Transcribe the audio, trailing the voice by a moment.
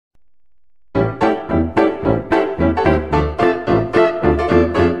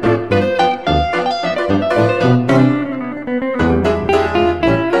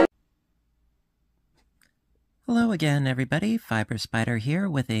again, everybody. Fiber Spider here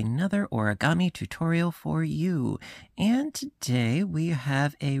with another origami tutorial for you. And today we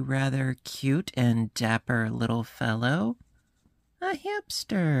have a rather cute and dapper little fellow. A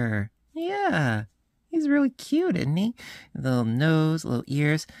hamster. Yeah, he's really cute, isn't he? Little nose, little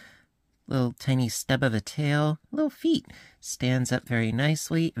ears, little tiny stub of a tail, little feet. Stands up very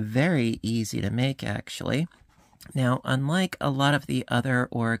nicely. Very easy to make, actually. Now, unlike a lot of the other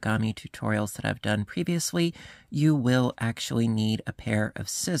origami tutorials that I've done previously, you will actually need a pair of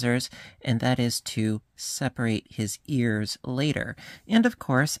scissors, and that is to separate his ears later. And of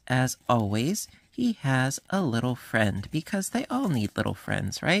course, as always, he has a little friend, because they all need little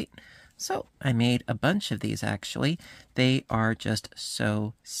friends, right? So I made a bunch of these, actually. They are just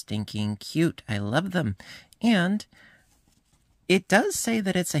so stinking cute. I love them. And it does say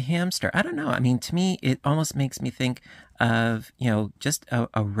that it's a hamster. I don't know. I mean, to me, it almost makes me think of, just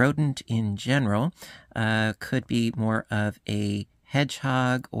a rodent in general. Could be more of a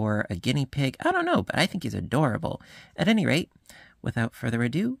hedgehog or a guinea pig. I don't know, but I think he's adorable. At any rate, without further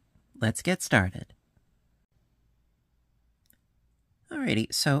ado, let's get started.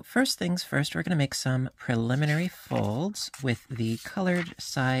 Alrighty, so first things first, we're going to make some preliminary folds with the colored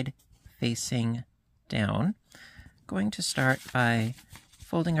side facing down. Going to start by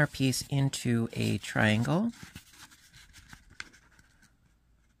folding our piece into a triangle.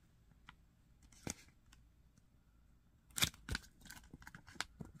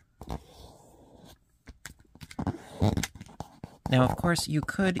 Now, of course, you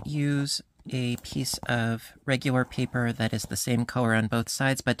could use a piece of regular paper that is the same color on both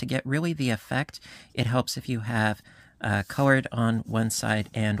sides, but to get really the effect, it helps if you have colored on one side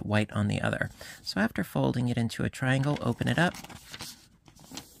and white on the other. So after folding it into a triangle, open it up,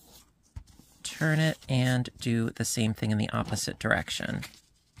 turn it, and do the same thing in the opposite direction.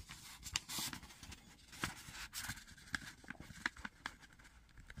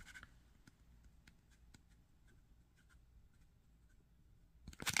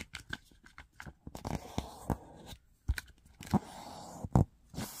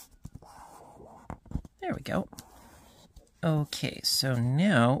 There we go. Okay, so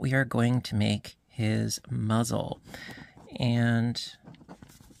now we are going to make his muzzle. And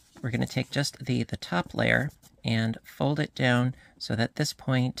we're going to take just the top layer and fold it down so that this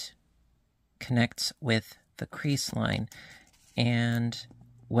point connects with the crease line. And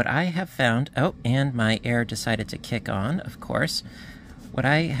what I have found, oh, and my air decided to kick on, of course. What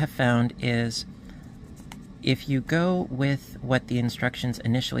I have found is if you go with what the instructions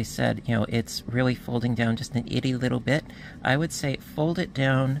initially said, it's really folding down just an itty little bit, I would say fold it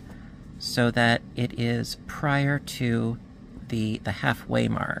down so that it is prior to the halfway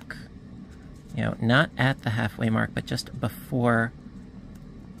mark. Not at the halfway mark, but just before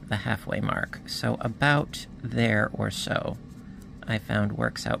the halfway mark. So about there or so, I found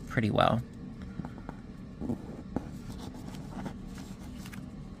works out pretty well.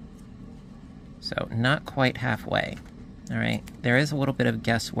 So not quite halfway. All right, there is a little bit of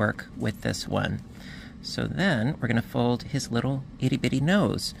guesswork with this one. So then we're going to fold his little itty bitty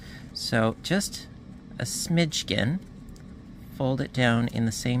nose. So just a smidgen, fold it down in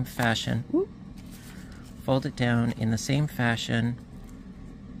the same fashion. Whoop. Fold it down in the same fashion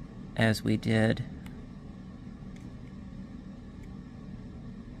as we did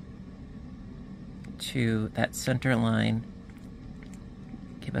to that center line.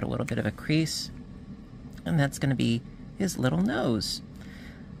 Give it a little bit of a crease. And that's going to be his little nose.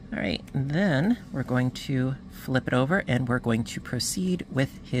 All right, then we're going to flip it over and we're going to proceed with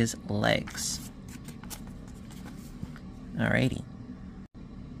his legs. Alrighty.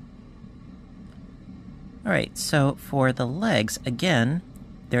 All right, so for the legs, again,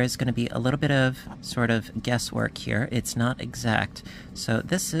 there is going to be a little bit of sort of guesswork here. It's not exact. So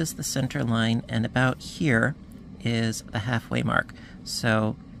this is the center line, and about here is the halfway mark.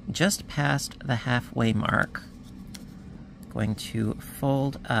 So just past the halfway mark, going to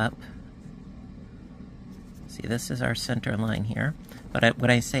fold up. See, this is our center line here. But when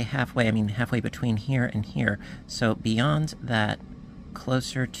I say halfway, I mean halfway between here and here. So beyond that,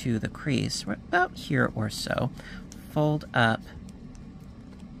 closer to the crease, about here or so, fold up.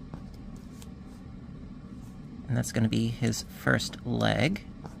 And that's going to be his first leg.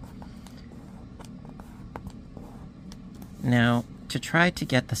 Now, to try to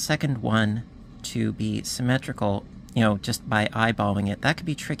get the second one to be symmetrical, just by eyeballing it, that could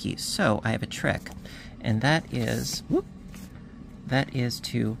be tricky. So I have a trick, and that is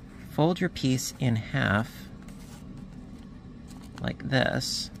to fold your piece in half like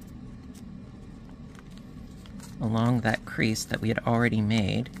this along that crease that we had already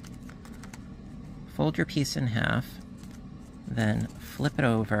made. fold your piece in half, then flip it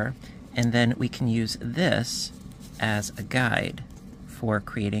over, and then we can use this as a guide for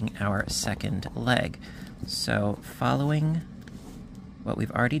creating our second leg. So following what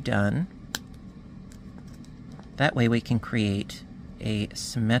we've already done, that way we can create a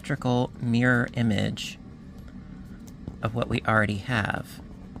symmetrical mirror image of what we already have.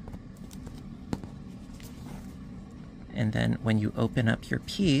 And then when you open up your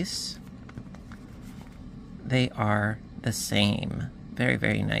piece, they are the same. Very,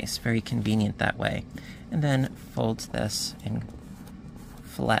 very nice, very convenient that way. And then fold this and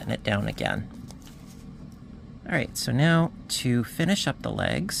flatten it down again. All right, so now to finish up the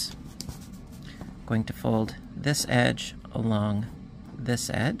legs, I'm going to fold this edge along this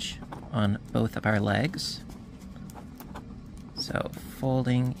edge on both of our legs. So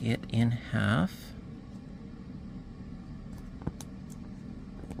folding it in half.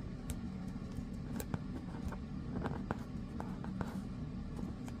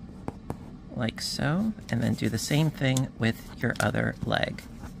 Like so, and then do the same thing with your other leg.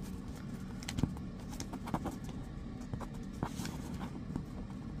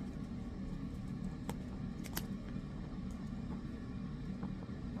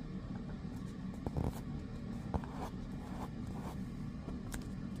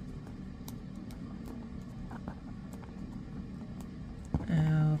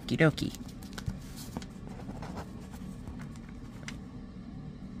 Okie dokie.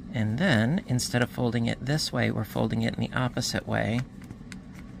 And then, instead of folding it this way, we're folding it in the opposite way,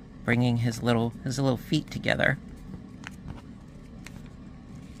 bringing his little feet together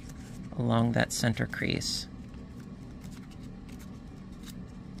along that center crease.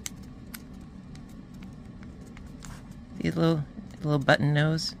 The little button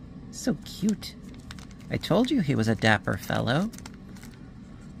nose, so cute. I told you he was a dapper fellow.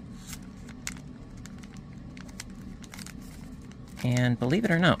 And believe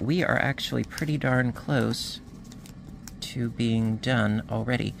it or not, we are actually pretty darn close to being done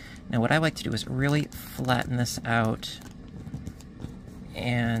already. Now what I like to do is really flatten this out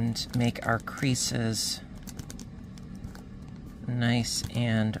and make our creases nice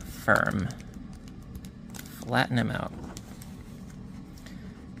and firm. Flatten them out.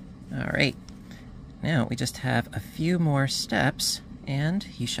 Alright, now we just have a few more steps and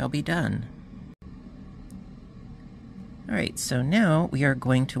he shall be done. Alright, so now we are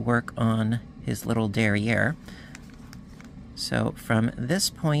going to work on his little derriere. So from this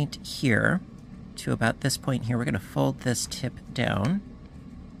point here to about this point here, we're going to fold this tip down.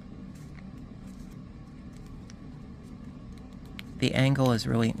 The angle is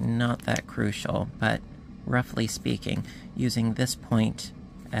really not that crucial, but roughly speaking, using this point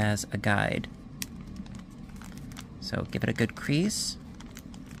as a guide. So give it a good crease,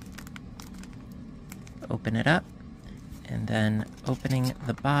 open it up, and then opening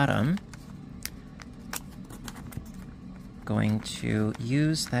the bottom, going to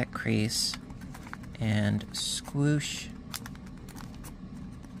use that crease and squoosh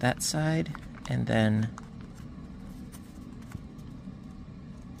that side, and then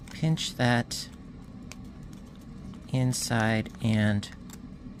pinch that inside and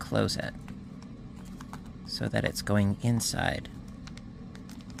close it so that it's going inside.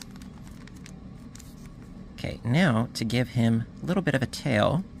 Okay, now to give him a little bit of a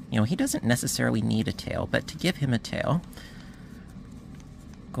tail, you know, he doesn't necessarily need a tail, but to give him a tail,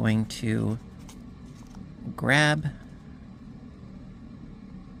 going to grab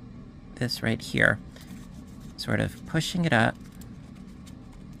this right here, sort of pushing it up,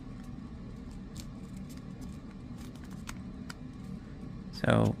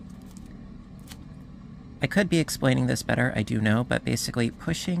 so I could be explaining this better, I do know, but basically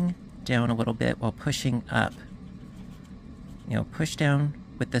pushing down a little bit while pushing up. You know, push down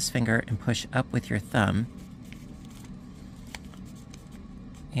with this finger and push up with your thumb,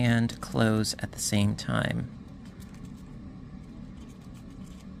 and close at the same time.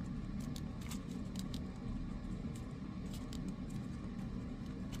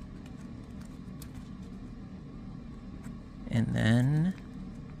 And then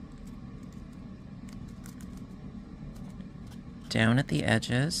down at the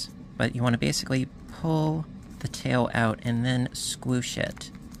edges, but you want to basically pull the tail out and then squoosh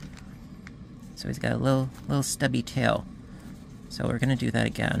it. So he's got a little stubby tail. So we're going to do that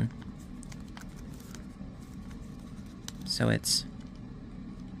again. So it's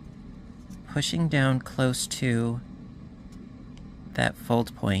pushing down close to that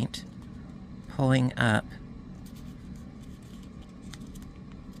fold point, pulling up,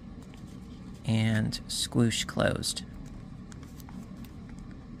 and squoosh closed.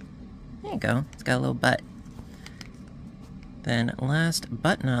 There you go. It's got a little butt. Then last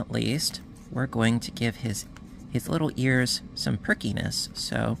but not least, we're going to give his little ears some perkiness.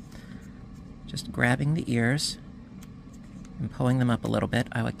 So just grabbing the ears and pulling them up a little bit.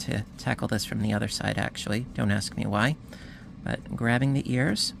 I like to tackle this from the other side, actually. Don't ask me why. But grabbing the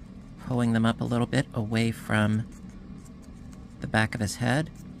ears, pulling them up a little bit away from the back of his head,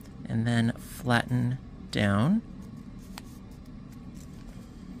 and then flatten down.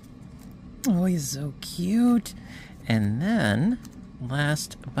 Oh, he's so cute. And then,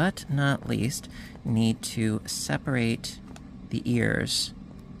 last but not least, need to separate the ears.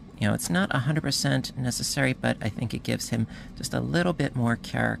 You know, it's not 100% necessary, but I think it gives him just a little bit more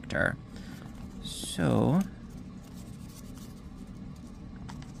character. So,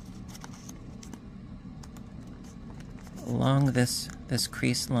 along this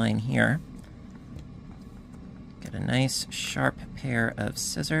crease line here, get a nice sharp pair of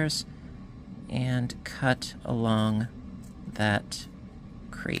scissors and cut along that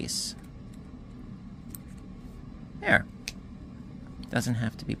crease. There. Doesn't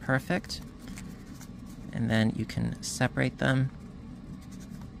have to be perfect. And then you can separate them.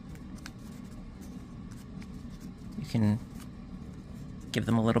 You can give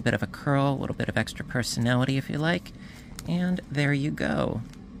them a little bit of a curl, a little bit of extra personality if you like. And there you go.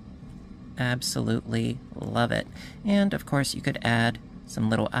 Absolutely love it. And of course you could add some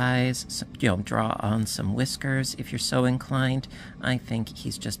little eyes, draw on some whiskers if you're so inclined. I think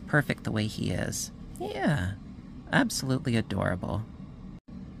he's just perfect the way he is. Yeah, absolutely adorable.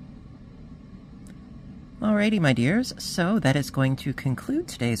 Alrighty, my dears, so that is going to conclude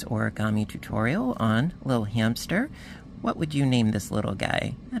today's origami tutorial on Little Hamster. What would you name this little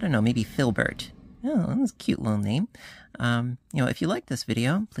guy? I don't know, maybe Filbert. Oh, that's a cute little name. If you like this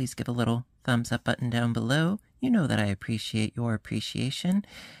video, please give a little thumbs up button down below. You know that I appreciate your appreciation.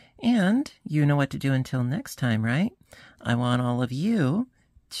 And you know what to do until next time, right? I want all of you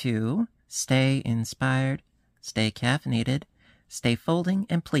to stay inspired, stay caffeinated, stay folding,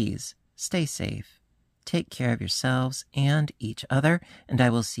 and please, stay safe. Take care of yourselves and each other, and I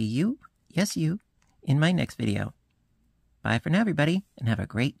will see you, yes you, in my next video. Bye for now, everybody, and have a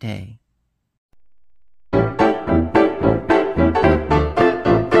great day.